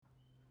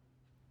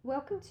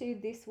Welcome to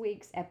this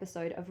week's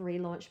episode of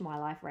Relaunch My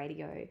Life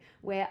Radio,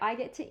 where I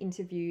get to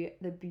interview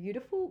the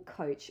beautiful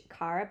coach,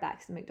 Cara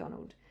Baxter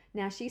McDonald.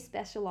 Now, she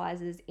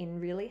specializes in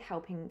really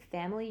helping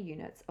family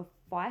units of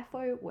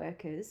FIFO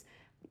workers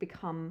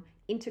become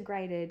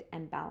integrated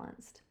and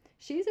balanced.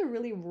 She's a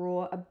really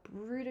raw,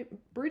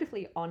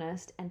 brutally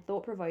honest, and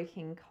thought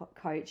provoking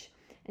coach,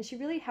 and she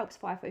really helps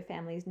FIFO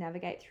families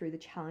navigate through the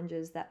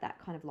challenges that that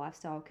kind of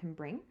lifestyle can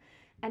bring.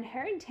 And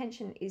her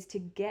intention is to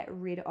get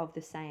rid of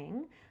the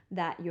saying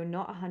that you're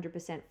not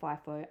 100%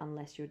 FIFO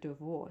unless you're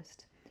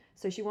divorced.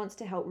 So she wants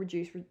to help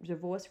reduce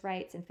divorce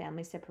rates and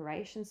family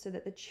separations so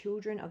that the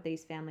children of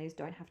these families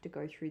don't have to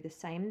go through the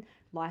same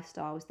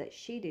lifestyles that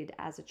she did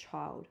as a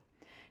child.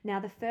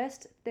 Now, the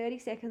first 30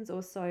 seconds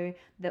or so,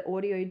 the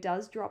audio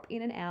does drop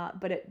in and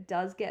out, but it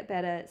does get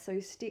better. So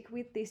stick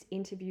with this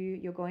interview.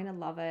 You're going to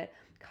love it.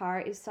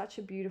 Cara is such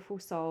a beautiful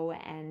soul,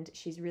 and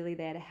she's really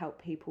there to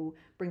help people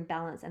bring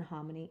balance and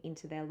harmony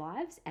into their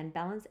lives and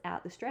balance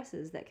out the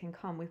stresses that can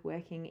come with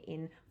working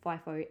in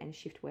FIFO and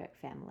shift work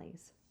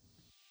families.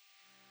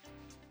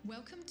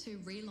 Welcome to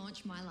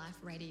Relaunch My Life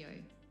Radio.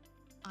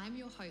 I'm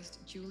your host,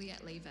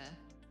 Juliet Lever,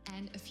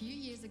 and a few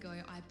years ago,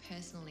 I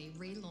personally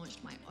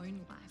relaunched my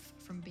own life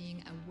from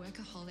being a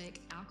workaholic,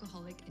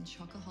 alcoholic, and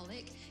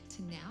chocoholic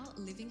to now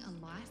living a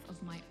life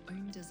of my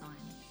own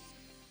design.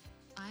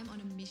 I'm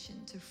on a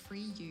mission to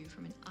free you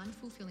from an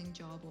unfulfilling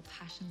job or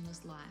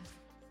passionless life.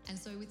 And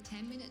so with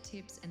 10-minute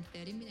tips and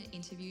 30-minute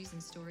interviews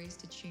and stories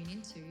to tune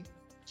into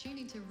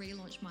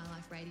Relaunch My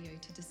Life Radio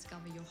to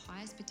discover your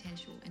highest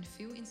potential and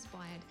feel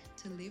inspired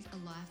to live a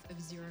life of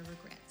zero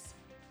regrets.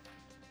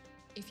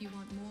 If you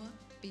want more,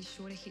 be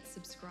sure to hit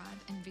subscribe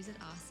and visit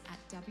us at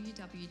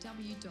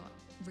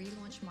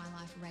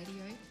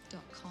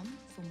www.relaunchmyliferadio.com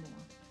for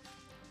more.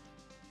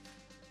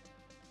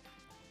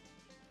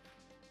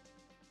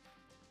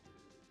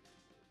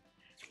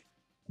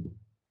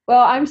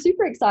 Well, I'm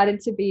super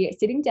excited to be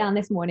sitting down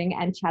this morning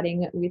and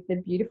chatting with the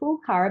beautiful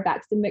Cara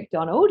Baxter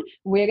McDonald.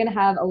 We're going to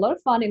have a lot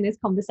of fun in this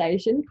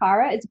conversation.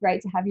 Cara, it's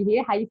great to have you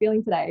here. How are you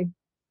feeling today?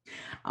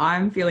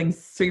 I'm feeling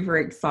super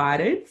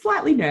excited,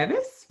 slightly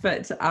nervous,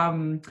 but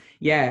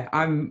yeah,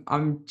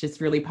 I'm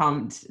just really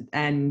pumped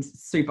and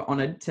super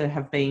honored to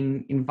have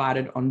been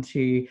invited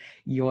onto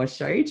your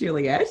show,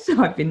 Juliet.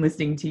 I've been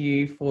listening to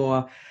you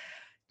for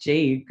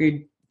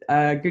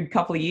a good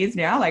couple of years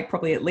now, like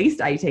probably at least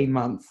 18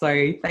 months.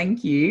 So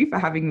thank you for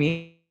having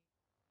me.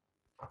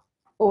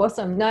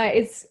 Awesome. No,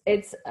 it's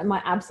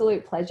my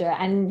absolute pleasure.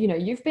 And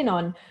you've been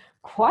on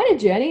quite a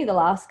journey the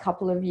last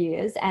couple of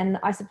years. And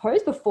I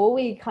suppose before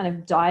we kind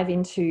of dive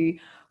into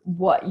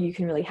what you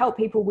can really help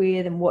people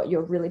with and what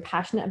you're really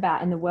passionate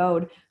about in the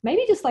world,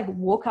 maybe just like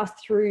walk us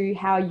through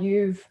how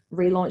you've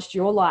relaunched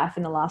your life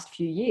in the last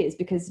few years,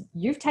 because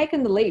you've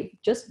taken the leap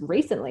just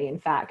recently, in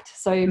fact.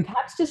 So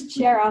perhaps just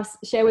share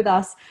with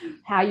us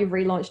how you've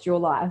relaunched your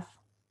life.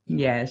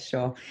 Yeah,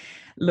 sure.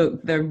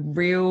 Look, the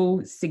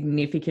real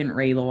significant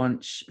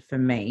relaunch for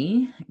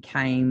me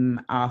came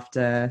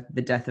after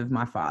the death of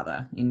my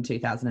father in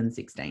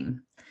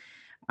 2016.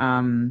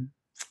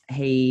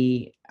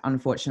 He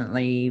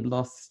unfortunately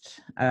lost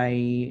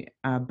a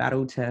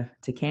battle to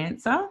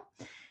cancer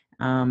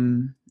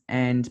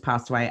and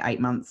passed away 8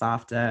 months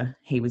after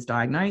he was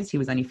diagnosed. He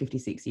was only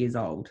 56 years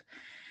old.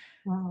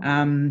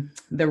 Wow.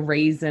 The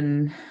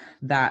reason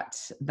that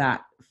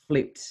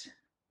flipped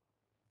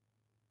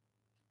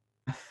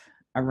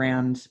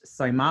around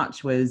so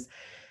much was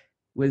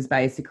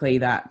basically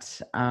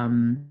that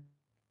I'm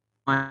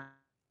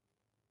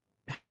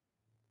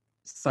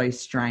so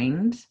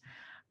strained.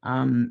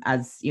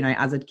 As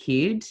a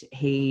kid,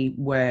 he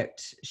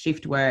worked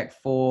shift work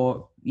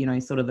for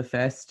sort of the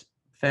first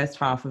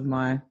half of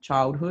my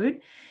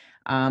childhood,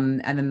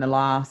 and then the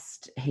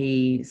last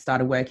he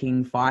started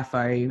working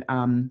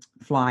FIFO,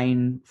 fly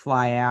in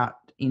fly out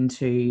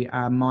into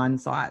mine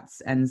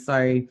sites, and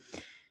so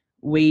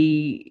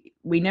we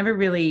never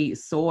really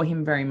saw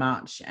him very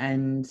much,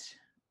 and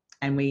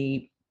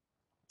we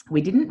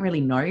didn't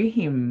really know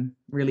him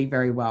really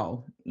very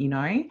well,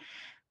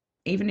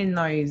 even in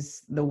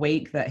the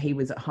week that he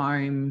was at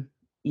home,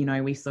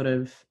 we sort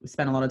of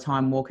spent a lot of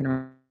time walking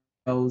around.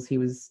 He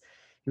was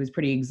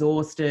pretty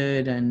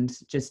exhausted and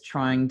just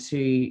trying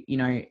to,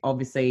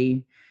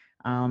 obviously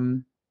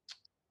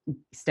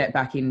step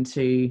back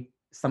into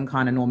some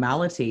kind of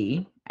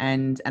normality.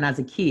 And as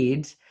a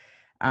kid,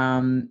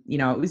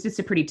 it was just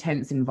a pretty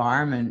tense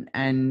environment.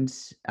 And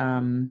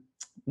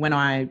when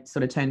I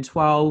sort of turned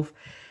 12,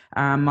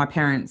 my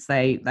parents,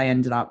 they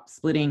ended up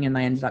splitting and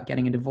they ended up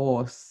getting a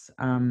divorce.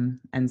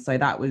 And so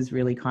that was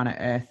really kind of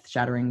earth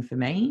shattering for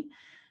me.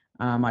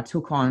 I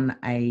took on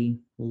a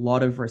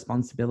lot of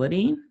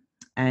responsibility,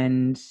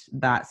 and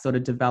that sort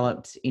of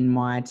developed in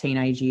my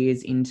teenage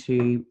years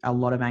into a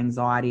lot of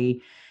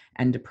anxiety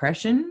and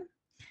depression.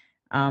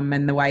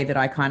 And the way that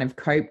I kind of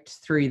coped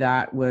through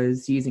that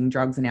was using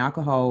drugs and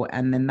alcohol.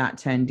 And then that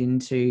turned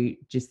into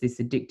just this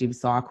addictive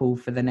cycle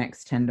for the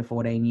next 10 to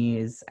 14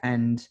 years.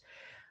 And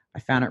I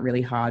found it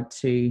really hard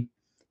to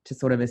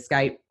sort of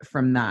escape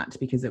from that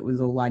because it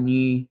was all I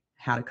knew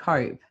how to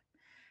cope.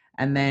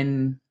 And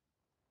then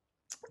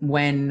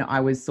when I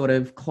was sort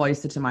of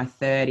closer to my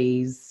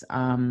 30s,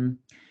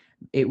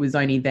 it was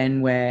only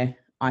then where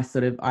I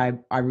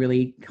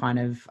really kind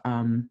of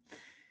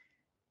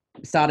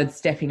started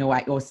stepping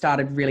away, or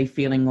started really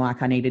feeling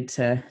like I needed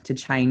to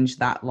change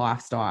that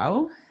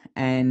lifestyle.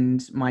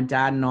 And my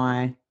dad and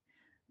I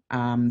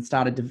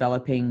started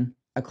developing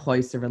a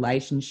closer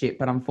relationship,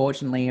 but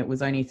unfortunately it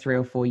was only 3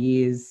 or 4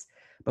 years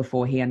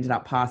before he ended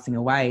up passing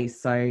away.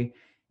 So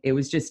it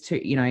was just too,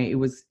 it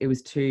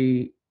was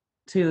too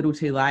little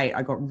too late.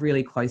 I got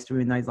really close to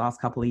him in those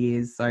last couple of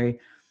years. So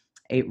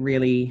it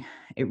really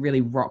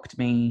rocked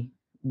me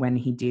when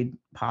he did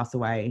pass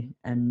away.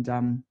 And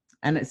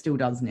it still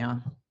does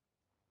now.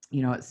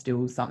 It's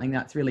still something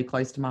that's really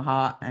close to my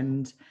heart,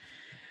 and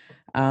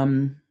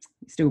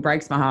still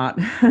breaks my heart.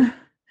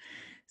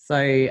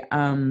 So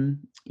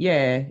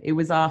it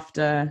was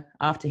after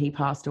he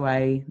passed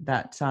away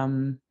that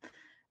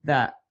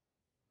that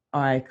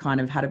I kind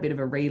of had a bit of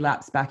a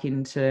relapse back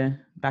into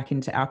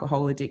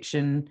alcohol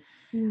addiction.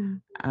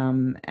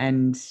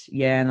 And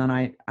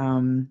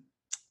then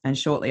and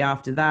shortly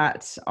after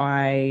that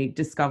I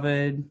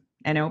discovered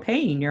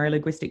NLP,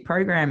 neuro-linguistic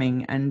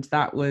programming, and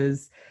that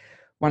was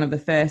one of the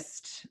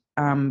first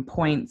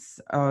points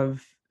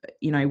of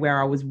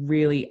where I was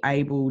really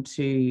able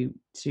to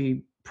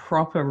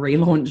proper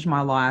relaunch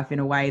my life in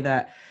a way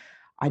that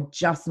I'd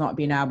just not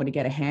been able to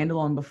get a handle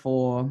on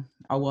before.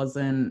 I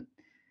wasn't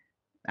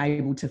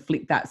able to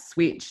flip that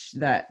switch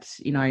that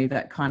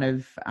that kind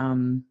of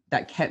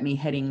that kept me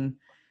heading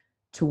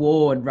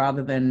toward,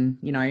 rather than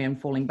and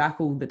falling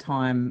back all the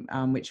time,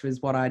 which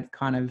was what I'd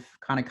kind of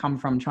come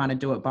from, trying to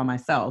do it by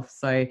myself.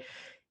 So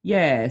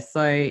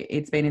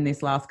it's been in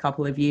this last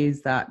couple of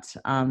years that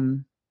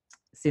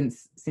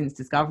since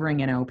discovering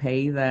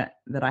NLP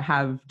that I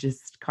have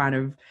just kind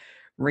of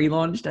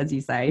relaunched, as you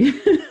say,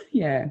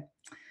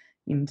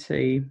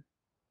 into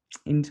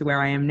where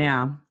I am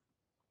now.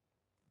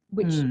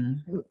 Which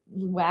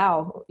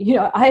wow,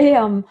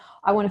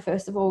 I want to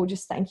first of all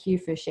just thank you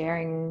for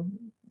sharing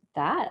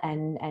that,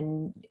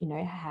 and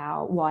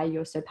why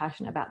you're so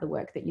passionate about the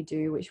work that you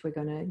do, which we're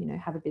going to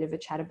have a bit of a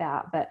chat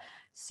about. But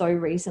so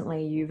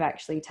recently you've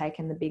actually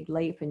taken the big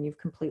leap and you've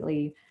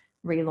completely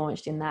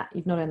relaunched in that.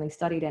 You've not only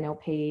studied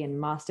NLP and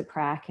master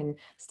prac and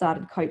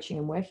started coaching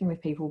and working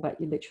with people, but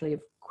you literally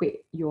have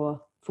quit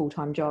your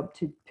full-time job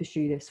to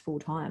pursue this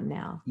full-time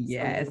now.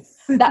 Yes.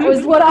 So that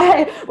was what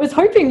I was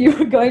hoping you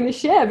were going to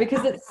share,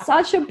 because it's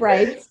such a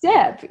brave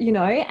step,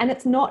 and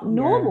it's not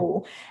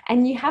normal.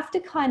 And you have to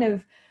kind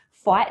of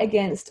fight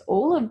against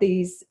all of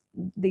these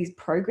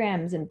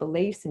programs and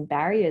beliefs and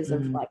barriers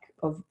of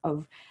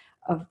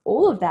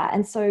all of that.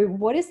 And so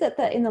what is it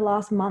that in the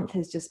last month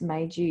has just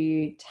made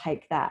you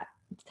take that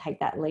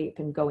leap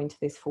and go into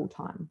this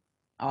full-time?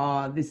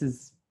 Oh, this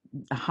is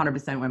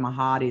 100% where my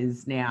heart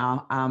is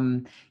now.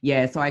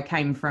 So I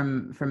came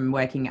from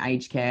working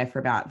aged care for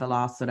about the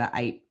last sort of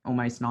 8,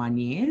 almost 9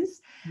 years.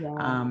 So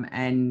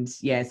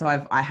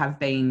I have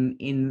been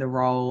in the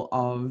role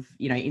of,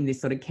 in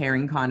this sort of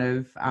caring kind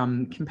of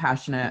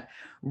compassionate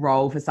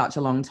role for such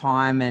a long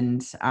time.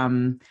 And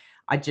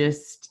I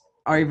just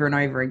over and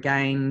over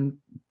again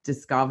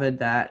discovered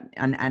that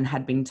and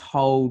had been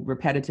told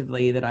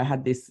repetitively that I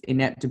had this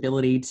inept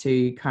ability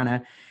to kind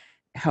of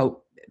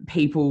help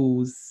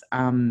people's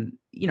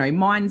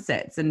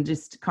mindsets and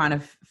just kind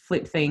of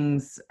flip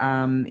things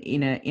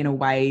in a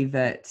way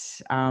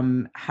that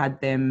had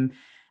them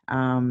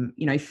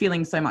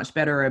feeling so much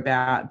better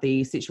about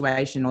the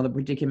situation or the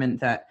predicament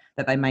that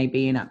they may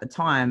be in at the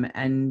time.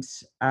 And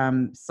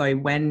so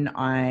when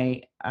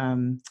I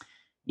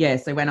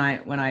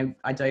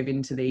dove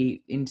into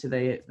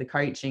the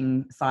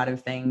coaching side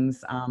of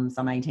things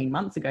some 18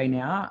 months ago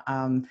now,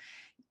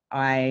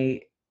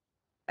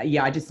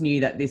 I just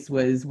knew that this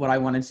was what I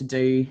wanted to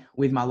do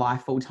with my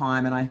life full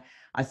time. And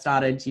I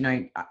started,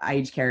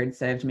 aged care had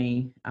served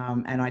me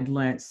and I'd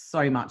learnt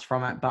so much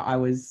from it, but I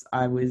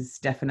was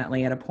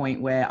definitely at a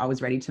point where I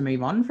was ready to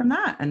move on from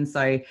that. And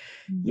so,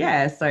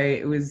 so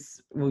it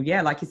was,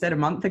 like you said, a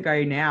month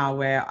ago now,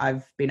 where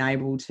I've been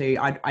able to,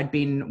 I'd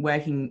been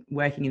working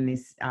in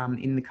this,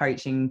 in the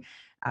coaching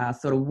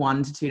sort of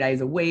 1 to 2 days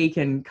a week,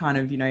 and kind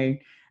of,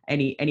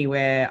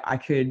 anywhere I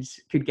could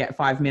get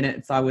 5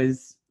 minutes, I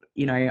was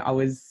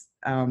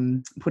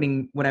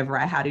putting whatever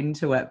I had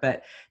into it.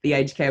 But the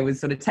aged care was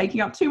sort of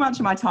taking up too much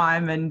of my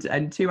time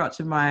and too much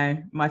of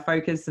my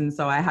focus. And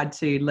so I had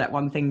to let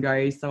one thing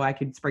go so I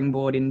could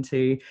springboard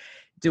into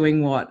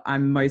doing what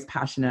I'm most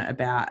passionate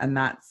about. And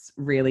that's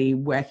really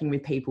working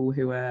with people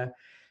who are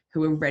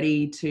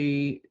ready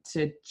to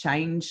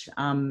change,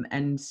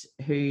 and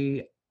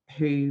who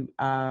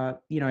are,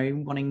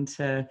 wanting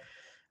to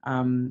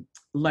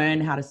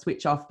learn how to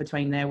switch off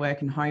between their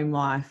work and home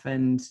life,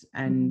 and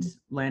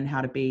learn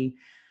how to be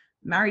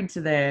married to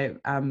their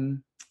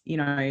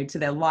to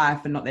their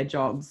life and not their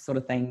jobs, sort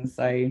of thing.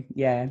 So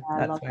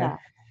that's where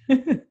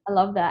I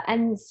love that.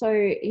 And so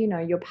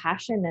your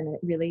passion, and it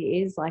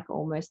really is like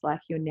almost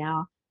like you're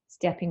now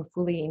stepping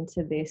fully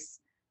into this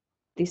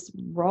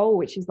role,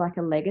 which is like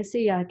a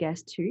legacy, I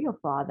guess, to your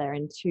father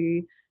and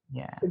to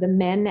Yeah. the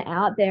men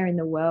out there in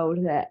the world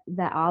that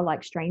are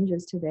like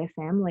strangers to their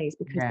families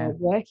because they're Yeah.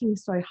 working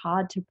so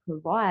hard to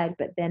provide,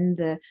 but then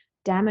the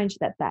damage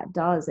that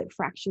does, it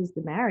fractures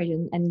the marriage,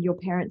 and your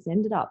parents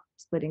ended up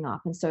splitting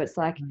up. And so it's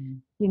like,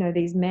 Mm.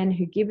 these men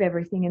who give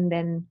everything, and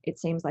then it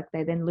seems like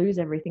they then lose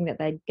everything that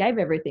they gave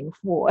everything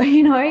for,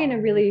 in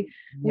a really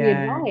weird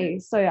Yeah. way.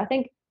 So I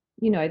think,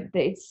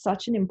 it's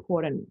such an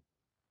important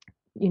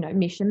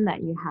mission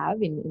that you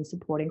have in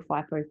supporting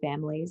FIFO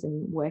families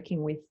and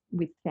working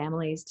with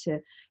families to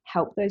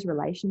help those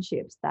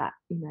relationships that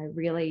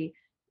really,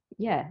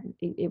 yeah,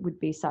 it would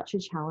be such a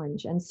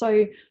challenge. And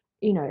so,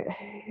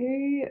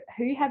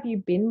 who have you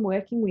been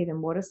working with,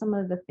 and what are some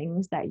of the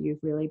things that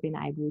you've really been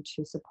able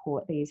to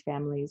support these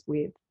families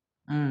with?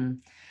 Mm.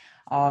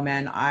 Oh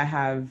man, I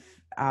have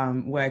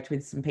worked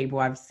with some people.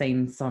 I've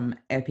seen some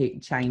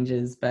epic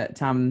changes,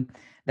 but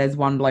there's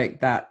one bloke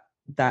that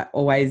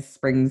always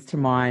springs to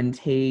mind.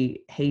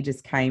 He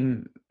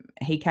came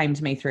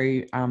to me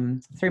through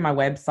my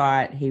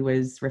website. He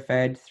was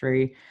referred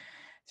through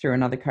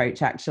another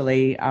coach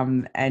actually,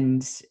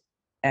 and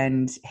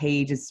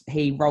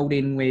he rolled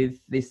in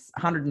with this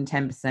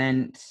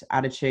 110%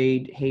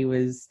 attitude. He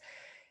was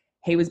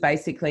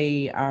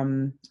basically,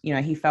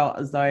 he felt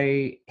as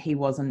though he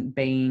wasn't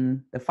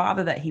being the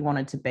father that he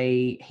wanted to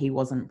be. He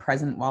wasn't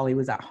present while he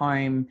was at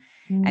home.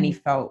 And he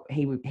felt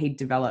he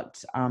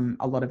developed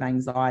a lot of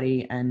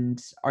anxiety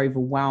and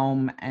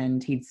overwhelm,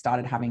 and he'd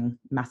started having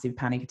massive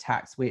panic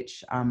attacks,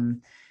 which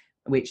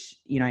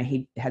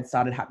he had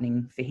started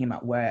happening for him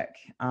at work.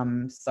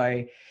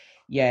 So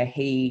yeah,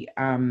 he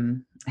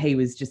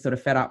was just sort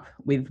of fed up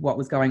with what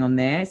was going on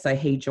there. So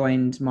he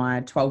joined my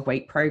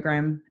 12-week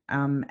program,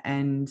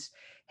 and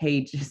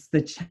he just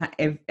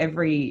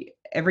every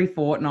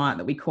fortnight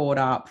that we caught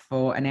up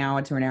for an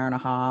hour to an hour and a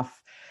half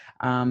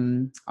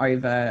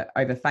over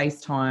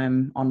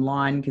FaceTime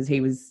online, because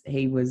he was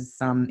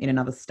in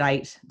another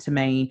state to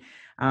me.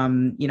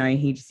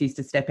 He just used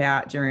to step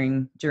out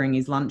during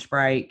his lunch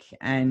break,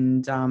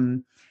 and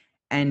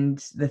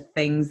the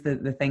things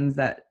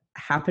that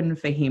happened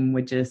for him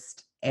were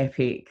just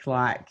epic.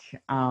 Like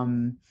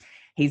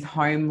his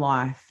home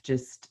life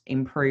just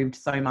improved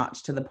so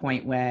much, to the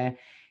point where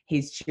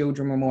his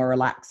children were more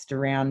relaxed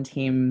around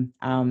him.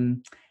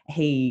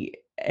 He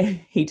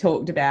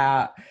talked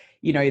about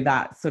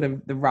that sort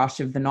of the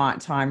rush of the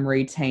nighttime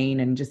routine,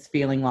 and just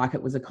feeling like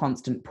it was a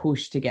constant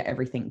push to get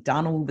everything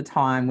done all the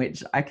time,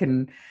 which I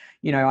can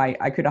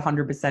I could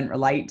 100%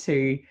 relate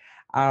to.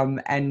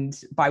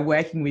 And by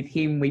working with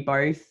him, we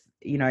both,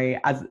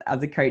 as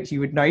a coach,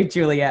 you would know,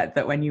 Juliet,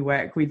 that when you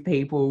work with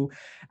people,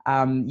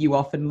 you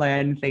often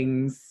learn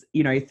things,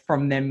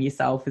 from them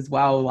yourself as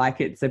well.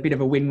 Like, it's a bit of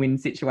a win-win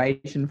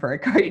situation for a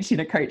coach in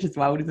a coach's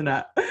world, isn't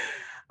it?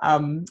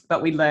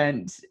 But we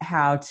learned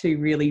how to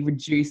really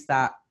reduce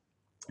that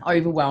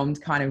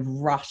overwhelmed, kind of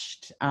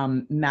rushed,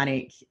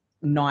 manic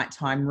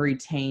nighttime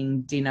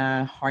routine,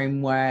 dinner,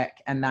 homework,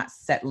 and that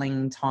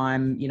settling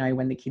time,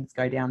 when the kids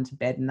go down to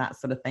bed and that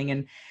sort of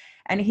thing.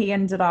 And he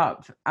ended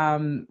up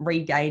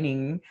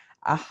regaining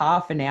a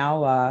half an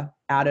hour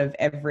out of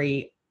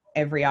every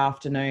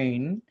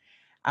afternoon,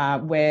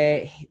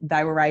 where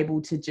they were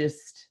able to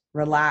just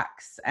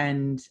relax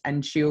and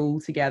chill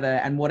together,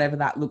 and whatever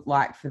that looked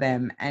like for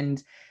them.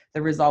 And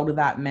the result of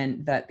that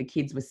meant that the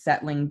kids were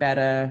settling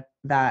better,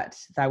 that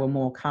they were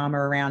more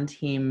calmer around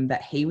him,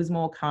 that he was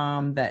more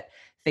calm, that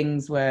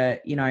things were,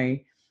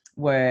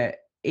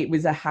 it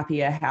was a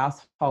happier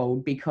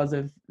household because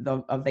of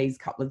these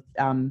couple of,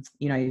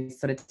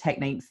 sort of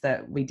techniques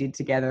that we did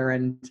together.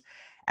 And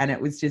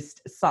it was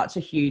just such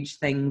a huge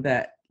thing,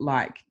 that,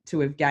 like,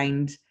 to have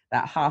gained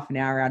that half an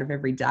hour out of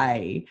every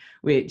day,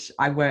 which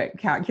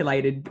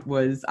calculated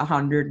was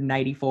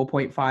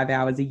 184.5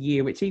 hours a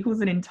year, which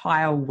equals an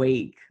entire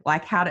week.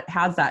 Like,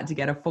 how's that to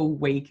get a full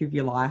week of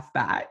your life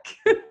back?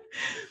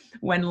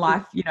 When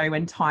life,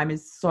 when time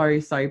is so,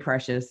 so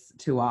precious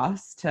to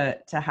us, to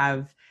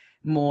have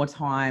more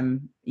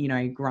time,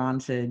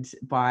 granted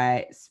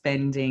by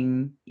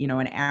spending,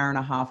 an hour and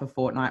a half a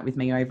fortnight with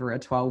me over a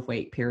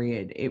 12-week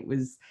period.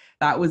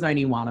 That was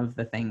only one of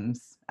the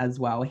things as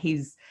well.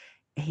 His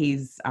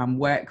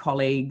work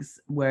colleagues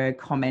were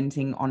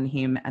commenting on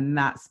him, and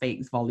that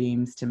speaks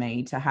volumes to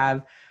me, to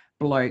have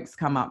blokes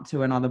come up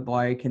to another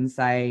bloke and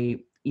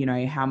say,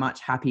 how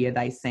much happier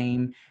they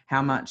seem,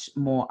 how much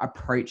more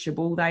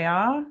approachable they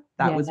are.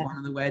 That was one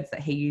of the words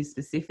that he used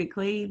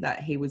specifically,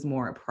 that he was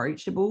more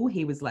approachable,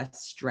 he was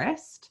less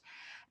stressed.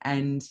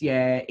 And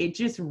yeah, it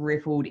just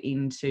rippled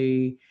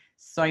into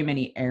so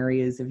many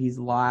areas of his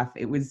life.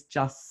 It was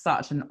just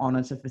such an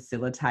honor to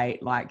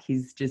facilitate. Like,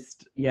 he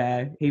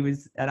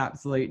was an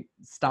absolute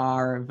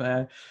star of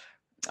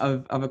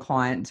a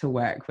client to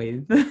work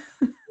with.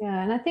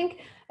 Yeah, and I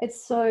think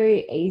it's so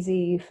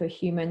easy for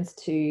humans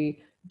to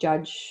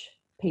judge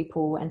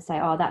people and say,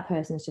 oh, that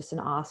person's just an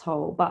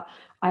asshole. But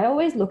I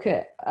always look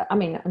at, I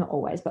mean, not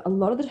always, but a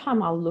lot of the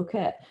time I'll look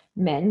at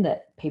men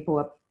that people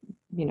are,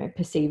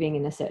 perceiving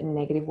in a certain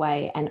negative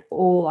way, and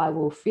all I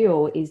will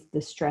feel is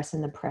the stress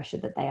and the pressure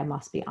that they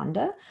must be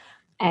under.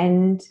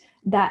 and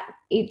that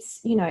it's,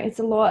 you know, it's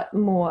a lot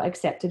more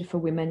accepted for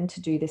women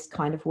to do this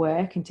kind of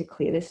work and to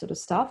clear this sort of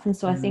stuff. And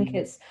so I think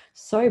it's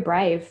so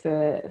brave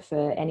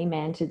for any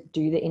man to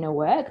do the inner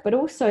work, but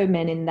also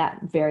men in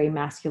that very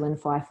masculine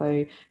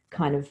FIFO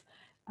kind of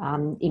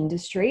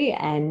industry.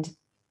 And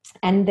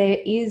there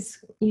is,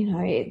 you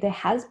know, there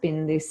has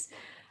been this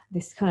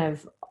kind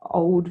of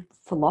old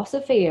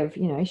philosophy of,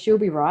 you know, she'll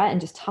be right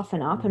and just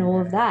toughen up and all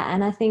of that.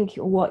 And I think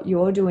what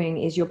you're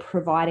doing is you're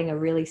providing a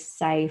really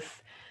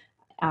safe,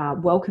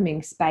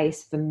 welcoming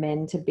space for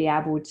men to be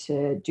able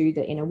to do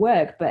the inner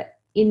work, but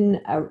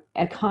in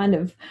a kind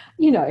of,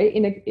 you know,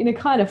 in a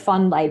kind of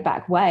fun, laid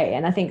back way.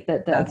 And I think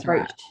that the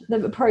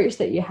approach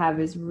that you have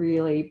is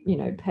really, you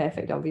know,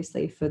 perfect,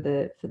 obviously, for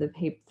the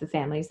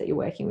families that you're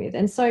working with.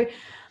 And so,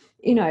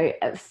 you know,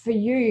 for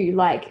you,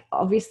 like,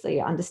 obviously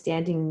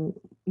understanding,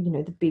 you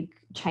know, the big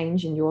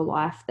change in your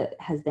life that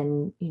has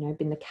then, you know,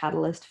 been the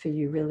catalyst for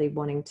you really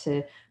wanting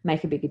to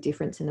make a bigger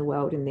difference in the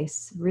world in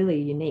this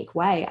really unique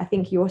way. I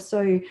think you're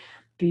so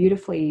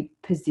beautifully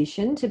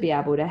positioned to be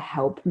able to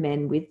help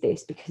men with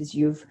this because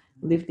you've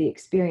lived the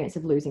experience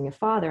of losing a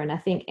father. And I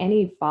think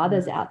any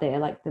fathers out there,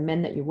 like the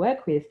men that you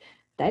work with,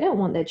 they don't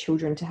want their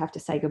children to have to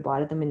say goodbye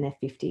to them in their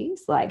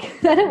 50s. Like,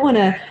 they don't want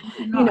to,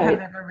 you know, have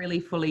ever really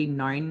fully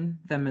known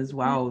them as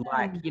well.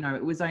 Like, you know,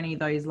 it was only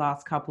those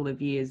last couple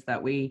of years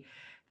that we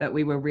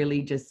were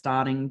really just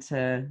starting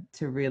to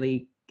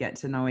really get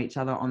to know each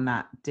other on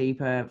that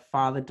deeper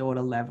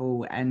father-daughter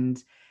level.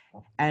 And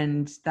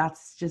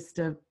that's just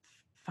a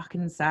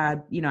fucking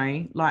sad, you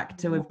know, like,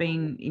 to have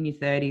been in your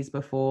 30s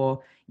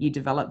before you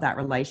develop that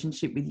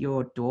relationship with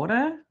your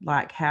daughter,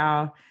 like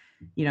how,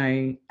 you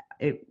know,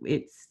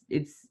 it's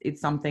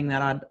something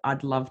that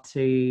I'd love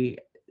to,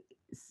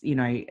 you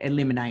know,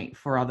 eliminate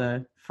for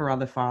other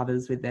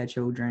fathers with their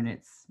children.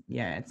 It's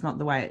not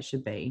the way it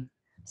should be.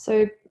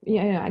 So,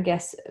 you know, I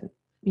guess,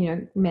 you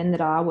know, men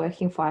that are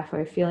working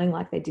FIFO feeling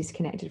like they're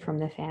disconnected from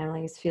their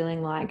families,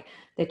 feeling like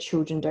their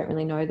children don't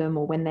really know them,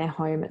 or when they're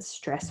home it's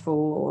stressful,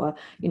 or,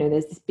 you know,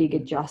 there's this big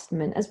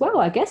adjustment as well.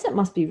 I guess it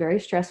must be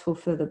very stressful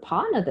for the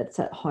partner that's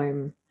at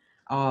home.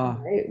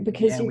 Right?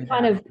 Because you're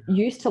kind of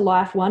used to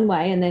life one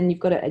way, and then you've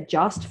got to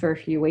adjust for a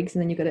few weeks,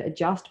 and then you've got to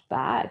adjust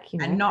back, you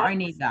know. And not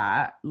only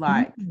that,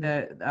 like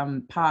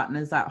the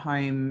partners at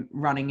home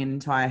running an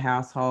entire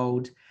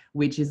household,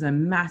 which is a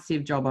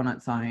massive job on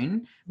its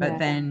own. But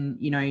then,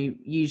 you know,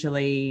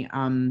 usually,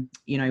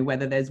 you know,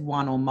 whether there's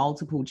one or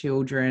multiple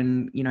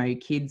children, you know,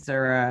 kids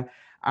are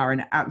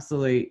an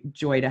absolute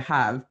joy to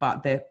have,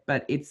 but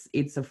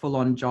it's a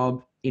full-on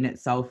job in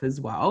itself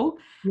as well.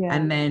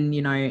 And then,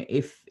 you know,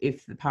 if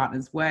the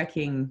partner's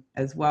working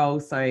as well,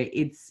 so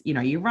it's, you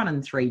know, you're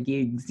running 3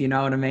 gigs, you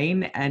know what I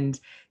mean? And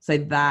so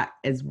that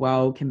as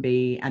well can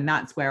be, and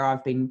that's where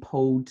I've been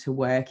pulled to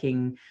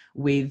working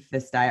with the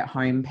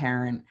stay-at-home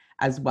parent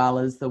as well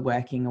as the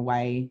working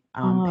away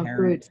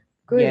parent.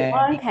 Good.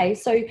 Yeah. Okay,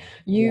 so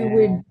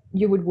you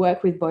would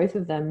work with both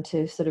of them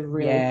to sort of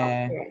really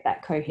help create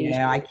that cohesion.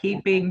 Yeah, I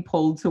keep being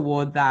pulled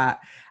toward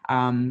that,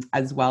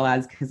 as well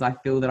as, because I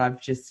feel that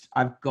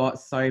I've got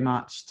so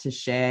much to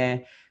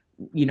share,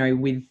 you know,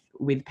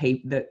 with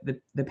people,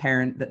 the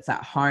parent that's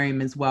at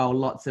home as well.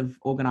 Lots of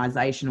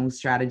organizational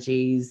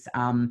strategies,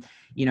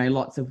 you know,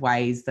 lots of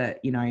ways that,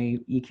 you know,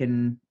 you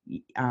can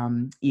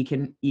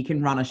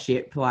run a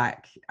ship,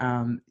 like,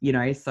 you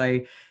know, so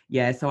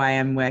I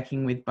am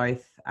working with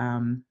both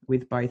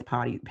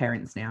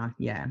parents now.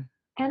 Yeah.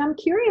 And I'm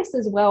curious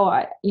as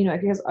well, you know,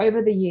 because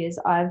over the years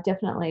I've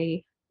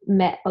definitely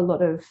met a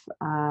lot of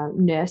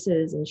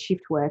nurses and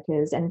shift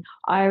workers, and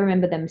I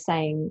remember them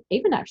saying,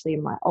 even actually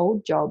in my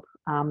old job,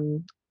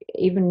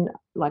 even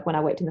like when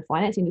I worked in the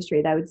finance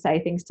industry, they would say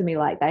things to me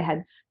like they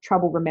had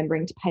trouble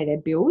remembering to pay their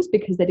bills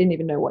because they didn't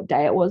even know what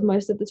day it was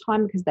most of the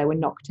time because they were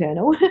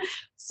nocturnal.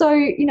 So,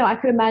 you know, I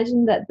could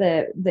imagine that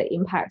the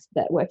impact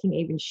that working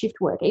even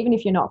shift work, even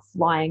if you're not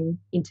flying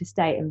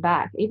interstate and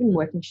back, even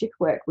working shift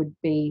work would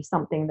be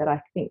something that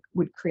I think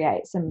would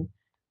create some,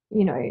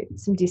 you know,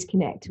 some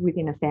disconnect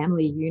within a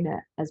family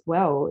unit as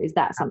well. Is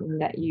that something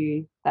that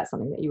you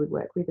would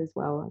work with as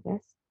well, I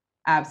guess?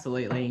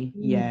 Absolutely.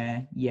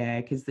 Yeah.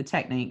 Because the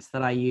techniques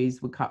that I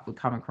use would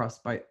come across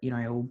both, you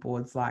know, all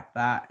boards like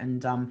that.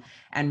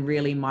 And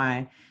really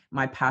my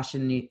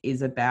passion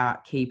is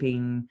about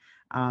keeping,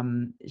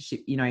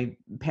 you know,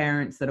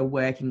 parents that are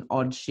working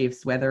odd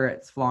shifts, whether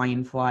it's fly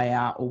in, fly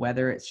out, or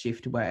whether it's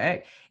shift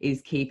work,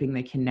 is keeping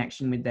the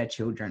connection with their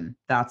children.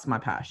 That's my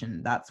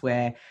passion. That's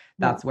where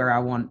I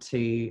want to,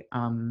 you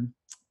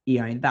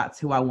know, that's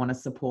who I want to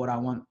support. I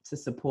want to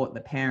support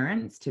the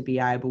parents to be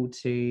able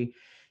to,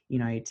 you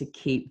know, to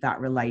keep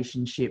that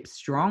relationship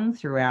strong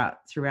throughout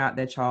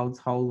their child's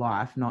whole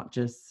life, not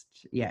just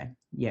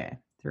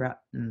throughout.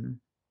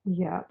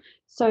 Yeah.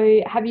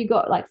 So have you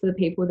got, like, for the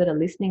people that are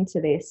listening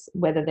to this,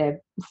 whether they're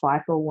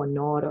FIFO or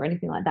not or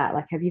anything like that,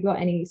 like, have you got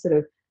any sort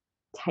of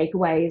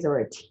takeaways or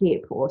a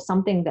tip or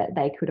something that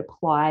they could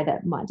apply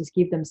that might just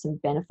give them some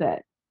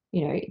benefit,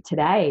 you know,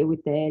 today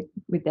with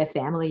their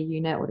family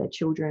unit or their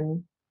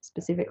children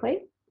specifically?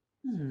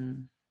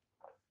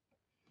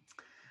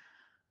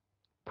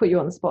 put you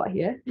on the spot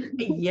here.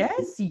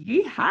 Yes,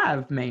 you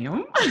have,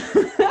 ma'am.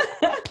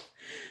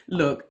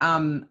 Look,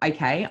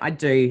 okay, I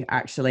do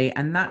actually,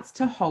 and that's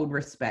to hold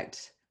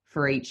respect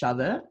for each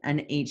other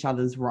and each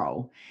other's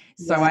role.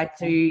 So Yeah, I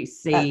do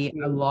see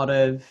a lot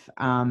of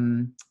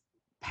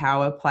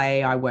power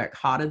play, I work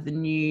harder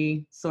than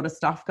you sort of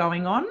stuff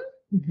going on.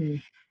 Mm-hmm.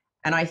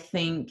 And I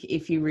think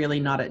if you really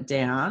nut it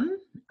down,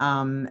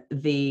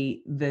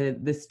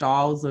 the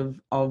styles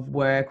of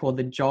work or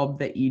the job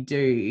that you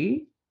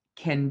do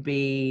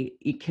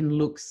it can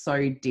look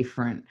so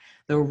different.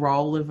 The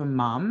role of a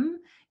mum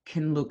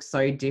can look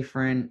so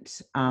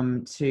different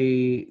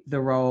to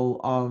the role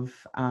of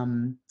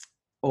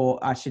or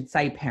I should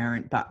say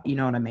parent, but you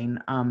know what I mean.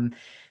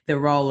 The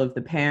role of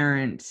the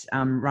parent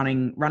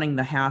running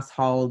the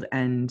household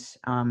and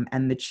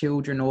the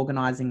children,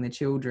 organizing the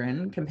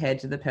children, compared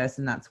to the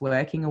person that's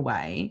working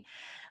away.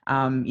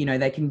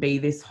 There can be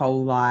this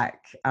whole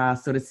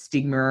sort of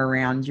stigma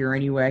around you're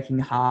only working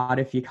hard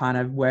if you're kind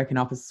of working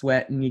up a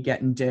sweat and you're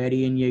getting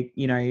dirty and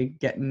you're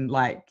getting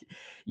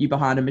you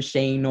behind a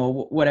machine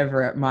or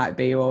whatever it might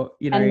be, or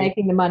and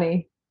making the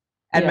money.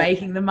 And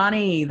making the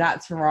money,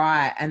 that's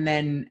right. And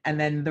then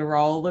the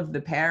role of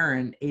the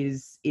parent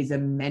is a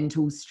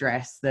mental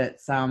stress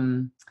that's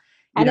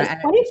and it's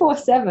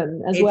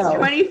 24/7 as well.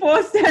 It's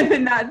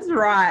 24/7, that's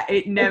right.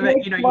 It never,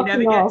 you never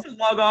get to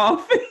log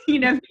off. You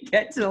never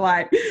get to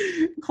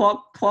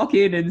clock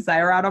in and say,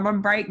 all right, I'm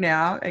on break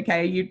now.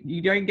 Okay,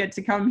 you don't get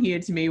to come here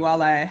to me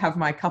while I have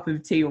my cup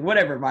of tea or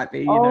whatever it might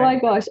be. My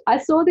gosh, I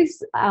saw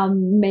this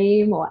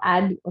meme or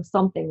ad or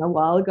something a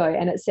while ago,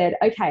 and it said,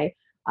 okay,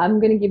 I'm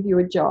going to give you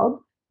a job.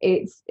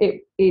 It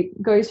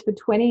goes for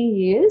 20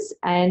 years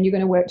and you're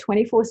going to work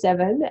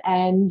 24/7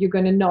 and you're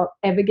going to not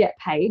ever get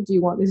paid. Do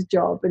you want this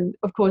job? And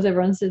of course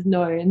everyone says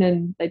no, and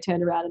then they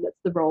turn around and it's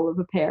the role of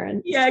a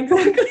parent. Yeah,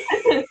 exactly.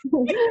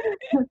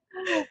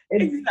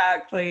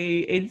 Exactly.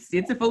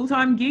 It's a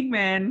full-time gig,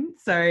 man.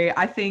 So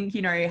I think,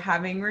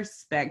 having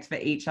respect for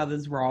each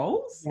other's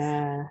roles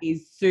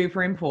is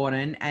super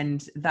important.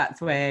 And that's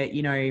where,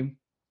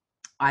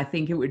 I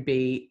think it would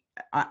be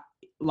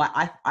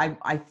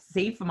I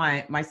see for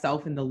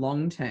myself in the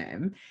long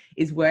term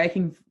is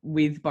working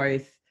with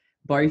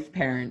both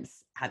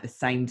parents at the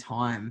same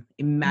time.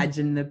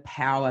 Imagine the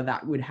power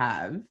that would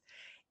have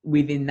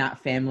within that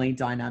family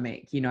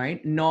dynamic,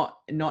 not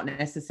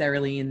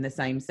necessarily in the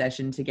same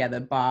session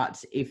together,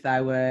 but if they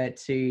were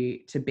to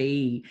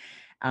be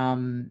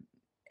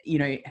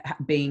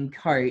being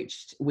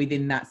coached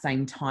within that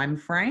same time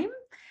frame.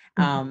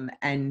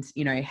 And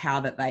how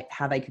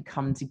they could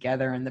come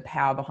together, and the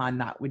power behind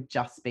that would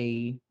just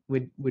be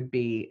would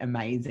be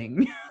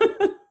amazing.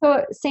 So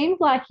it seems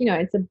like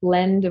it's a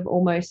blend of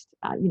almost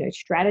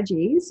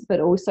strategies, but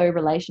also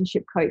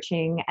relationship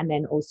coaching, and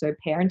then also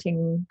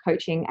parenting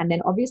coaching, and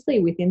then obviously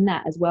within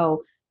that as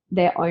well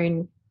their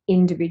own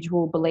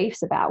individual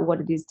beliefs about what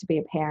it is to be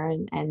a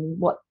parent, and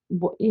what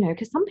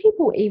because some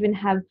people even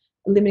have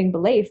a limiting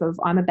belief of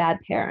I'm a bad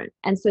parent,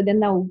 and so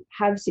then they'll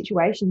have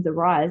situations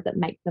arise that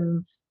make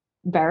them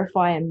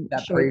verify and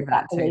show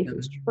that belief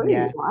is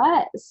true,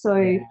 right?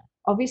 So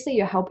obviously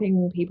you're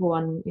helping people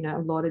on a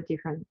lot of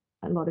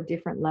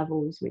different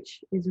levels, which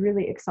is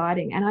really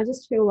exciting. And I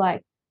just feel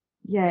like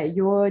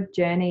your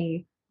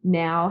journey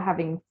now,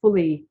 having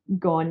fully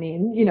gone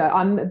in,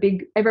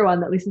 everyone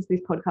that listens to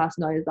this podcast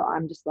knows that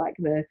I'm just like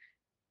the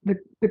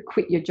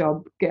quit your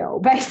job girl,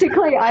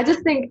 basically. I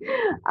just think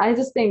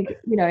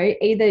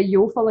either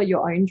you'll follow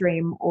your own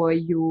dream or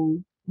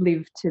you'll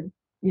live to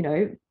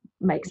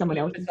make someone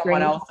else's dream.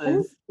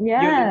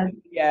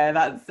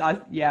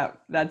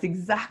 That's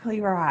exactly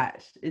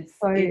right. It's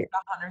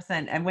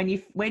 100%. And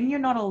when you're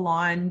not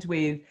aligned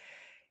with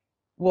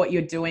what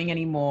you're doing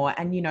anymore,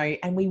 and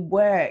and we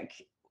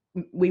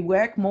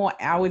work more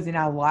hours in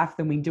our life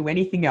than we do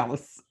anything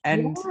else,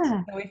 and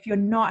so if you're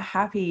not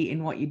happy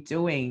in what you're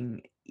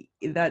doing,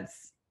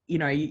 that's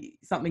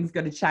something's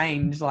got to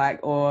change,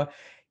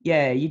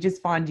 you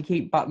just find you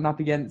keep butting up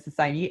against the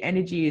same. Your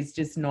energy is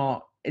just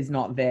not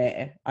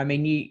there. I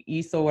mean,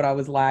 you saw what I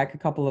was like a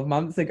couple of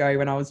months ago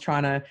when I was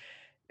trying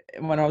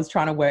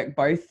to work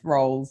both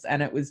roles,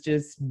 and it was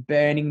just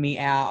burning me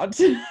out.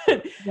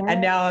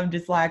 And now I'm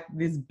just like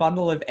this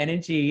bundle of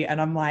energy,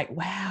 and I'm like,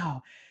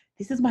 wow,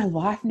 this is my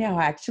life now.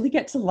 I actually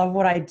get to love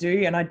what I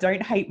do, and I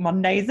don't hate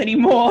Mondays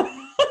anymore.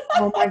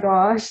 Oh my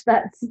gosh,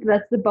 that's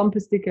the bumper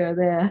sticker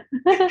there.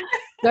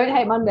 Don't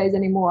hate Mondays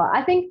anymore.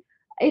 I think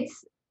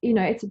it's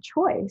it's a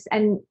choice.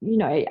 And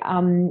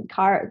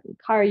Cara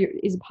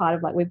is a part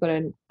of, we've got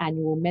an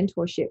annual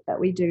mentorship that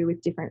we do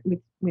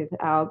with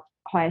our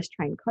highest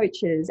trained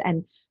coaches,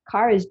 and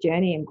Cara's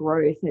journey and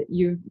growth,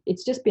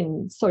 it's just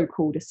been so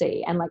cool to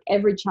see. And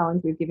every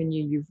challenge we've given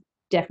you've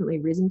definitely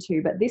risen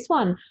to. But this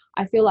one,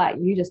 I feel like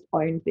you just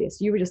owned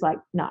this. You were just like,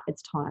 nah,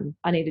 it's time.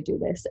 I need to do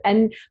this.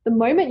 And the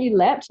moment you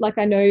leapt,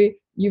 I know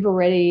you've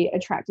already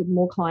attracted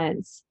more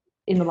clients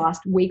in the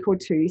last week or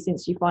two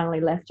since you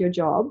finally left your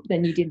job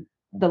than you did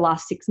the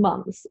last 6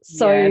 months.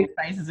 So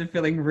spaces are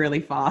filling really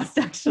fast,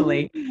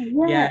 actually.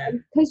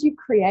 Because you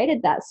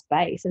created that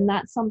space. And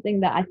that's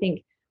something that I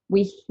think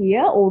we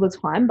hear all the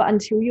time, but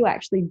until you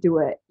actually do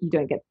it, you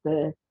don't get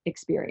the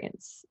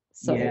experience.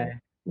 So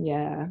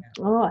yeah.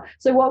 Oh,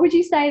 so what would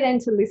you say then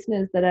to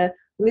listeners that are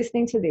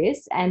listening to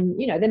this, and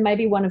there may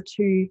be one of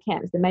two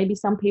camps. There may be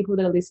some people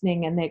that are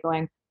listening and they're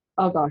going,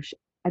 oh gosh,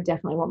 I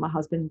definitely want my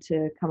husband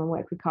to come and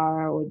work with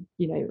Cara, or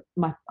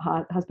my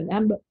husband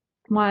and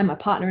my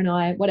partner and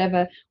I,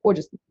 whatever, or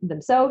just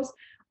themselves.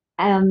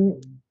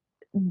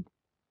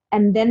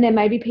 And then there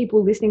may be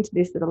people listening to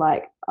this that are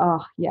like,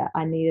 oh yeah,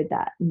 I needed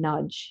that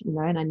nudge,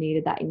 and I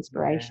needed that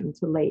inspiration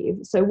to leave.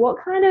 So what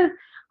kind of,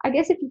 I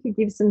guess if you could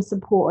give some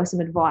support or some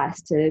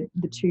advice to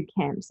the two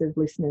camps of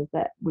listeners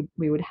that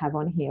we would have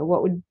on here,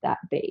 what would that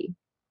be?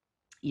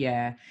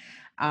 Yeah.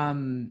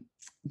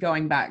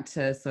 Going back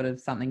to sort of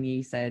something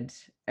you said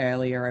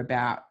earlier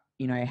about,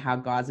 how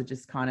guys are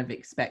just kind of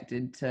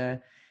expected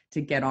to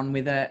get on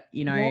with it.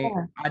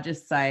 I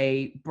just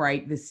say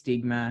break the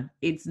stigma.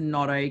 It's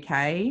not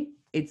okay.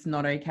 It's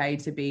not okay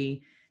to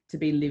be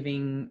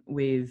living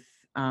with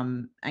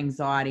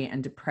anxiety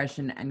and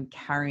depression and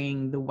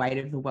carrying the weight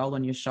of the world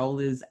on your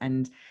shoulders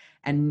and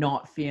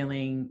not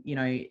feeling,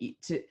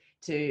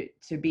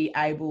 to be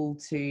able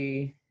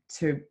to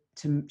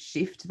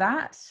shift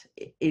that.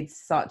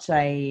 It's such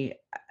a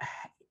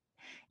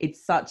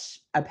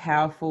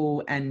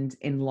powerful and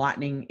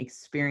enlightening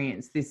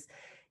experience. This,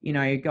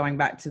 going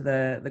back to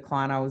the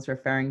client I was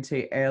referring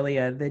to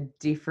earlier, the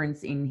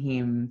difference in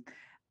him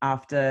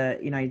after,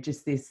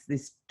 just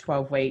this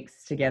 12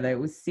 weeks together. It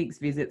was 6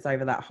 visits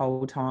over that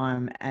whole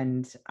time.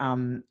 And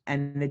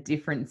the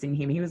difference in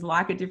him, he was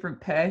like a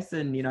different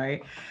person,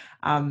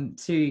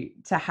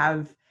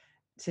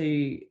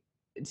 to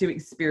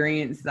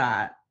experience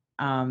that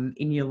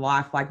in your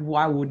life. Like,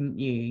 why wouldn't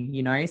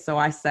you? So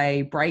I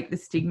say break the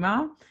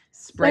stigma,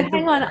 spread. So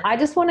hang on, I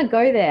just want to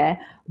go there.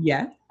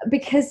 Yeah.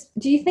 Because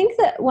do you think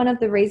that one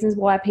of the reasons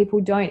why people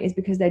don't is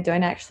because they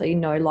don't actually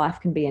know life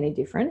can be any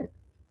different?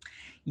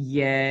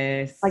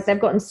 Yes. Like they've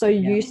gotten so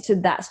used to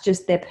that's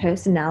just their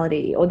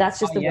personality, or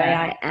that's just the way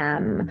I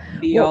am.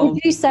 What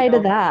would you say to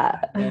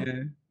that?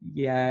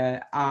 Yeah.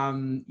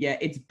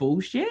 It's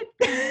bullshit.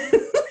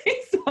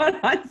 Is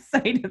what I'd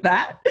say to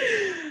that.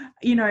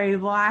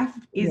 Life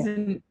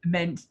isn't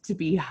meant to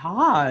be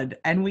hard,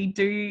 and we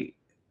do,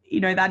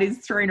 that is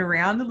thrown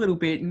around a little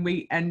bit,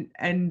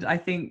 and I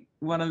think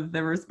one of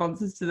the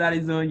responses to that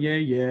is, oh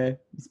yeah,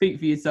 speak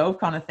for yourself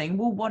kind of thing.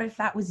 Well, what if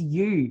that was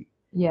you?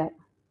 Yeah.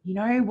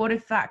 What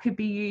if that could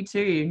be you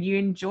too, and you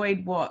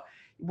enjoyed what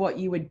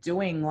you were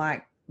doing?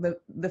 Like the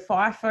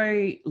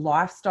FIFO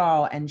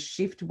lifestyle and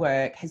shift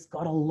work has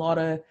got a lot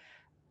of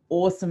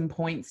awesome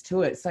points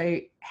to it. So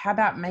how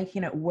about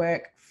making it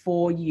work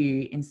for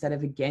you instead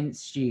of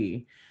against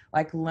you?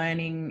 Like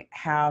learning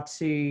how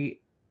to,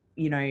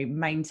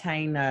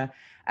 maintain a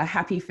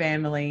happy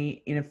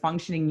family in a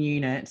functioning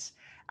unit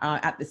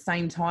at the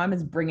same time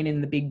as bringing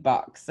in the big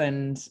bucks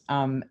and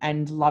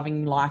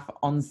loving life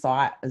on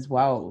site as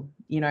well.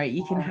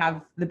 You can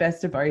have the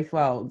best of both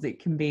worlds. It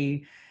can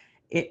be,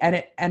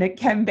 it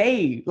can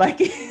be like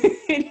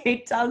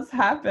it does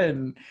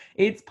happen.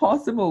 It's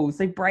possible.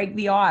 So break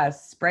the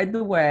ice, spread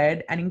the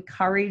word, and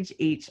encourage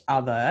each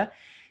other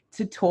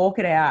to talk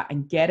it out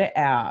and get it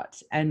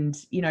out. And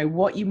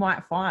what you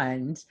might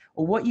find,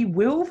 or what you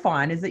will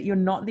find, is that you're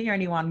not the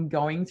only one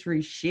going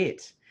through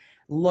shit.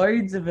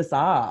 Loads of us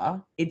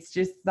are. It's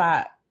just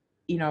that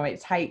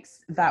it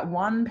takes that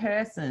one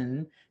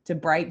person to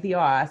break the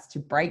ice, to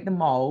break the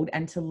mold,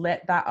 and to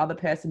let that other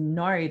person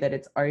know that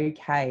it's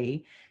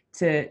okay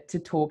to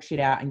talk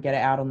shit out and get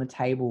it out on the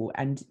table.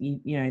 And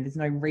there's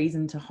no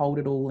reason to hold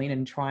it all in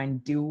and try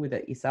and deal with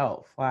it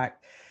yourself. Like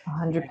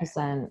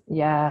 100%.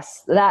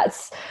 Yes.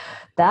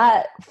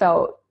 That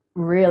felt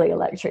really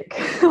electric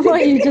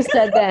what you just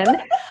said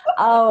then.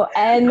 Oh,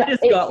 and I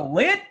just got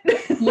lit.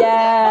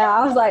 Yeah,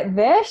 I was like,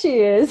 there she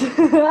is.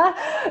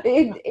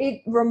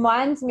 It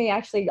reminds me,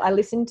 actually, I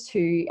listened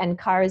to, and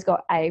Cara's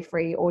got a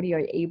free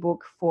audio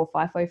ebook for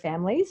FIFO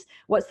families.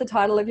 What's the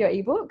title of your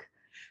ebook?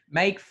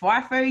 Make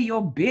FIFO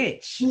your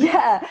bitch.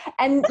 Yeah.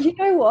 And you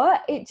know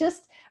what? It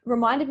just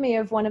reminded me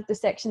of one of the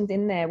sections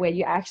in there where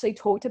you actually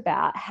talked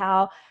about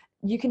how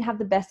you can have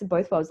the best of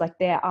both worlds. Like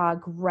there are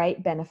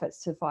great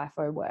benefits to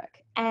FIFO work,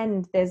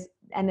 and there's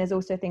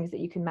also things that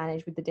you can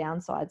manage with the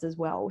downsides as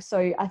well.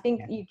 So I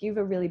think you give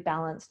a really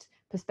balanced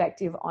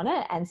perspective on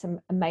it and some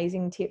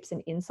amazing tips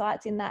and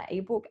insights in that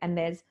ebook. And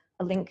there's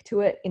a link to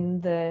it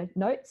in the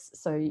notes.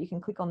 So you can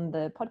click on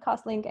the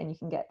podcast link and you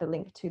can get the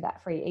link to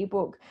that free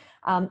ebook.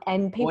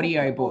 And people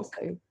audio book.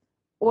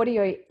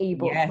 Audio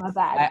ebook. Yes, my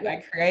bad.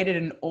 I created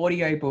an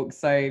audio book.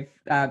 So,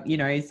 so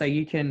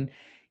you can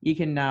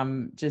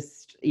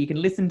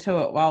listen to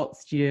it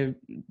whilst you're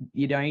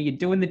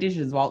doing the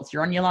dishes, whilst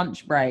you're on your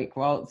lunch break,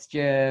 whilst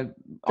you're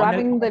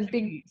driving the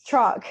big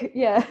truck.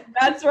 Yeah,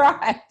 that's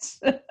right.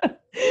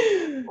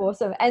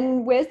 Awesome.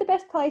 And where's the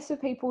best place for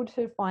people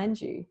to find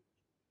you?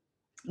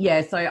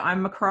 Yeah, so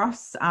I'm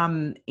across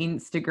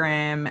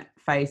Instagram,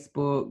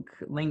 Facebook,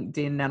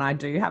 LinkedIn, and I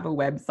do have a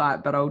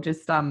website, but I'll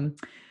just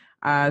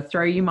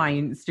throw you my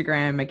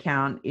Instagram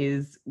account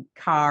is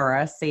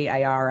Cara,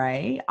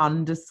 CARA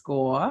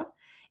 _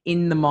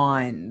 in the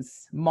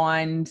minds.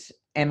 Mind,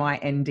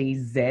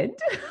 MINDZ.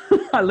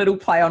 A little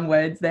play on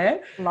words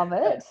there. Love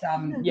it.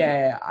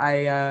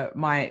 But,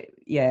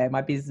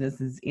 my business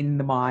is in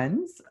the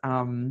minds,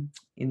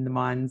 in the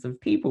minds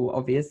of people,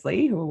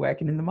 obviously, who are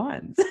working in the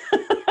mines.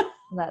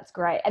 That's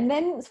great. And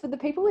then for the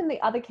people in the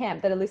other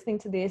camp that are listening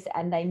to this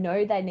and they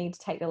know they need to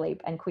take the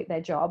leap and quit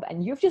their job,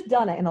 and you've just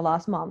done it in the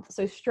last month.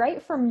 So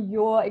straight from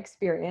your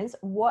experience,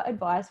 what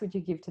advice would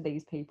you give to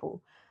these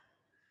people?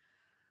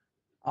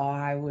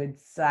 I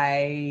would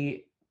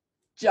say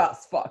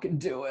just fucking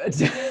do it.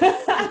 Do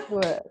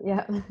it.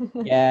 Yeah.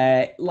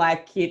 Yeah.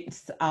 Like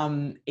it's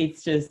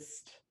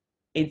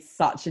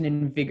such an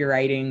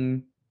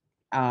invigorating,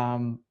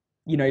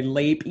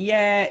 leap.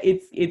 Yeah,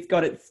 it's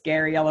got its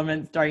scary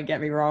elements, don't get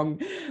me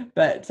wrong,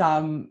 but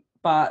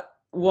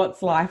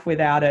what's life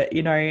without it,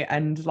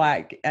 and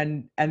like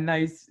and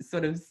those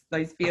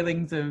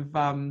feelings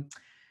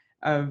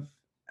of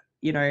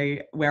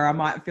where I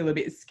might feel a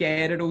bit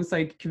scared, it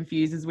also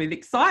confuses with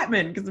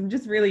excitement because I'm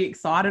just really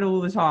excited all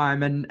the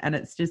time, and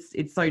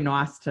it's so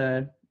nice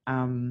to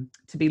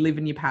be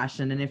living your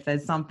passion. And if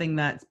there's something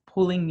that's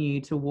pulling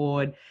you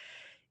toward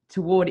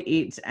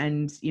it,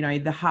 and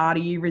the harder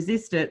you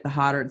resist it, the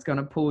harder it's going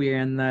to pull you,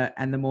 and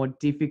the more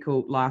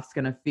difficult life's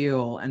going to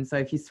feel. And so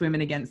if you're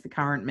swimming against the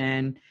current,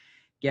 man,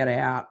 get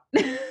out.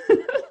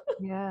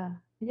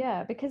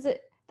 Yeah, because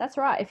that's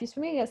right. If you're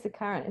swimming against the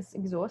current, it's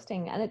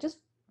exhausting, and it just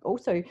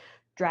also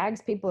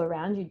drags people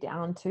around you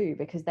down too,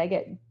 because they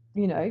get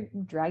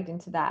dragged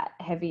into that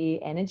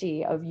heavy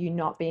energy of you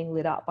not being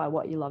lit up by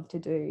what you love to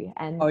do.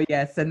 And oh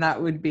yes, and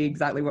that would be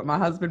exactly what my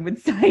husband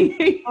would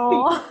say.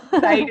 Oh.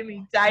 Say to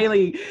me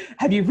daily,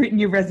 have you written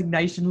your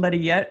resignation letter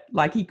yet?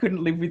 Like he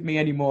couldn't live with me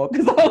anymore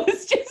because I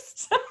was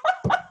just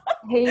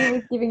he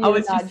was giving you I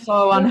was just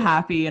so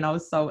unhappy, and I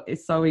was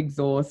so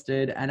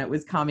exhausted, and it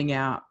was coming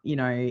out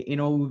in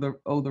all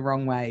the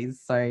wrong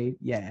ways. So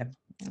yeah,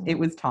 it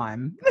was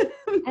time.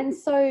 And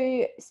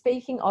so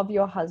speaking of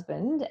your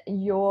husband,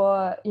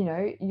 your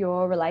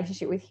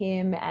relationship with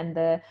him, and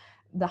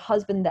the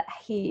husband that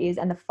he is,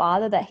 and the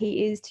father that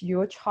he is to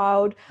your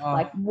child,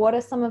 like what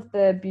are some of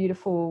the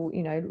beautiful,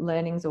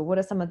 learnings, or what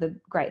are some of the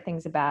great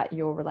things about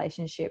your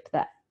relationship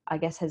that I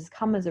guess has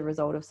come as a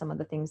result of some of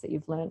the things that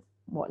you've learned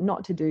what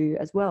not to do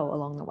as well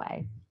along the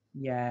way?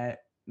 Yeah,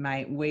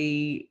 mate,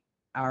 we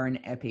are an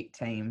epic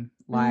team.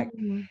 Like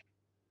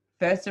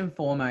first and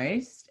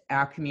foremost,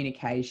 our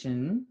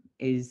communication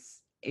is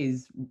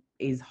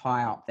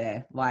high up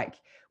there. Like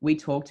we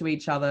talk to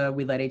each other,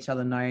 we let each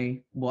other know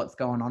what's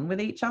going on with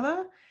each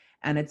other,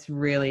 and that's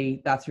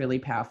really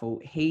powerful.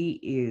 He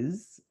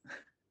is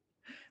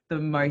the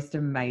most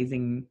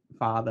amazing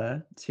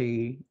father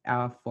to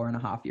our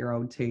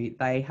 4.5-year-old too.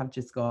 They have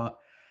just got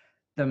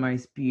the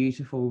most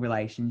beautiful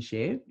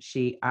relationship.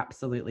 She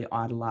absolutely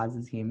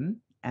idolizes him,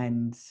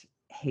 and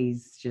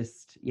he's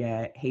just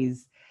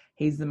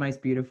he's the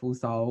most beautiful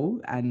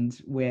soul,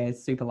 and we're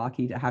super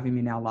lucky to have him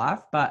in our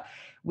life. But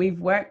we've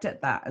worked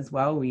at that as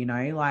well, we've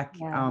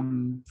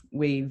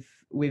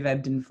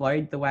ebbed and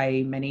flowed the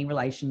way many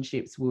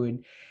relationships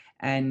would.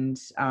 And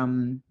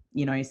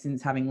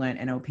since having learned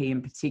NLP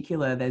in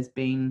particular, there's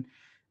been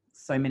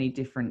so many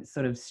different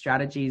sort of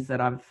strategies that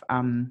I've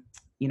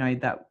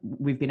that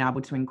we've been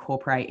able to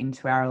incorporate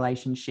into our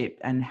relationship,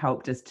 and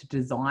helped us to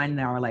design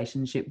our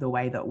relationship the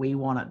way that we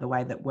want it, the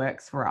way that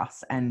works for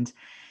us. And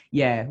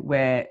yeah,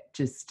 we're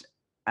just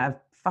a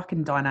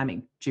fucking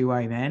dynamic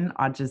duo, man.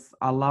 I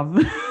love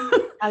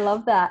I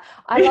love that.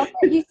 I love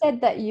that you said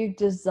that you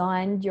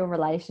designed your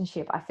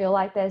relationship. I feel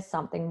like there's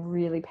something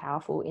really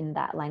powerful in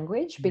that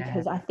language,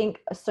 because I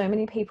think so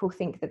many people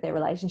think that their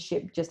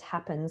relationship just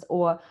happens,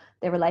 or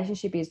their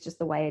relationship is just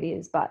the way it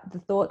is. But the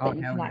thought that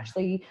you can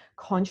actually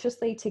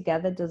consciously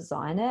together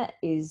design it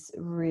is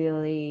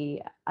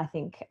really, I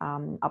think,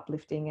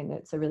 uplifting, and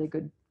it's a really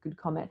good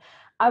comment.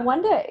 I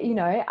wonder,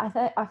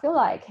 I feel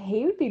like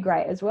he would be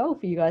great as well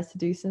for you guys to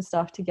do some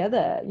stuff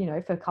together,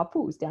 for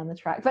couples down the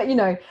track. But,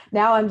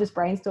 now I'm just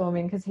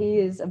brainstorming, because he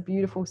is a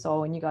beautiful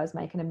soul and you guys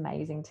make an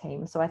amazing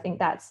team. So I think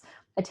that's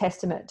a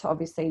testament to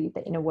obviously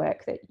the inner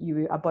work that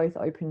you are both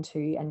open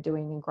to and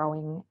doing and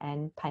growing,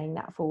 and paying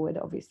that forward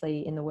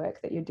obviously in the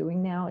work that you're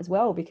doing now as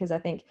well. Because I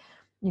think,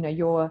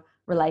 your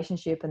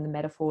relationship and the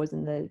metaphors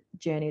and the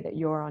journey that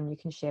you're on, you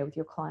can share with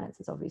your clients,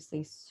 is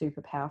obviously super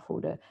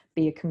powerful to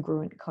be a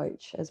congruent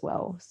coach as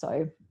well.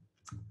 So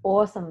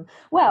awesome.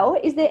 Well,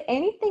 is there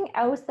anything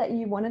else that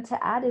you wanted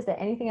to add? Is there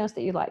anything else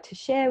that you'd like to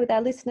share with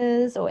our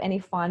listeners, or any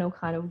final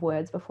kind of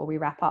words before we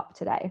wrap up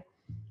today?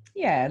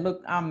 Yeah,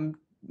 look,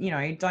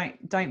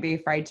 don't be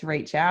afraid to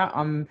reach out.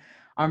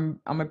 I'm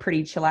a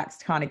pretty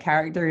chillaxed kind of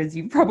character, as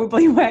you've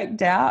probably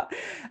worked out.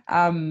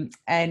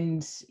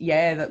 And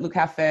yeah, look,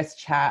 our first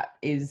chat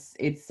it's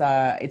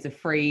a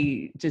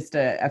free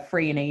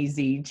and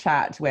easy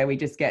chat where we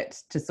just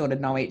get to sort of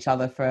know each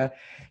other for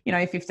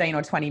 15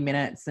 or 20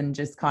 minutes, and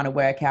just kind of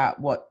work out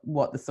what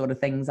the sort of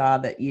things are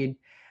that you'd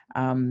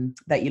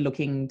that you're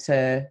looking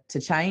to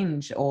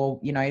change, or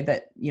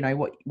that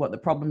what the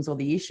problems or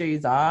the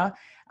issues are.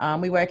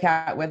 We work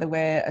out whether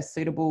we're a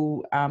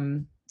suitable,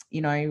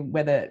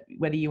 whether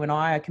you and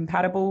I are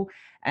compatible,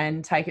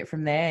 and take it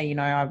from there.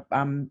 I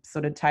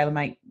sort of tailor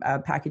make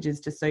packages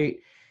to suit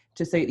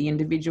the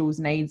individual's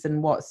needs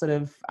and what sort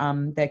of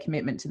their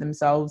commitment to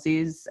themselves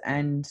is.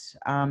 And so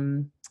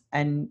I'm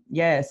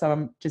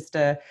just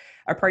a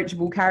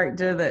approachable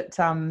character that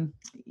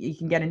you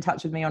can get in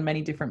touch with me on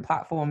many different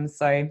platforms.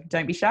 So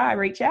don't be shy,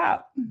 reach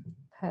out.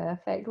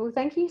 Perfect. Well,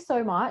 thank you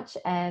so much.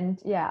 And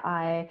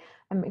I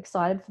am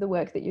excited for the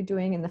work that you're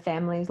doing and the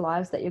families'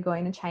 lives that you're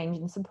going to change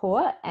and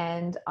support.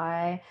 And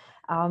I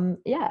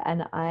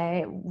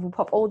will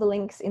pop all the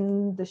links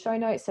in the show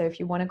notes. So if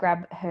you want to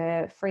grab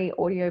her free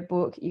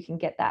audiobook, you can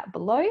get that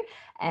below.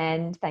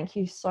 And thank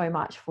you so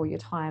much for your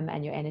time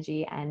and your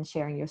energy and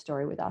sharing your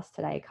story with us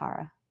today,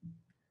 Cara.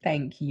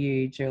 Thank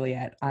you,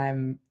 Juliet.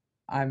 I'm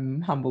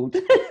humbled.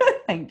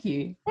 Thank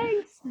you.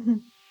 Thanks.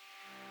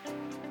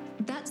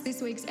 That's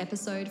this week's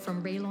episode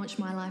from Relaunch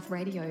My Life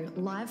Radio,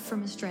 live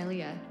from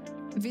Australia.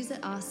 Visit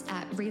us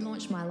at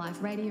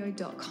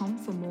relaunchmyliferadio.com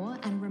for more,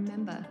 and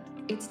remember,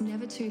 it's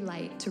never too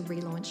late to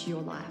relaunch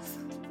your life.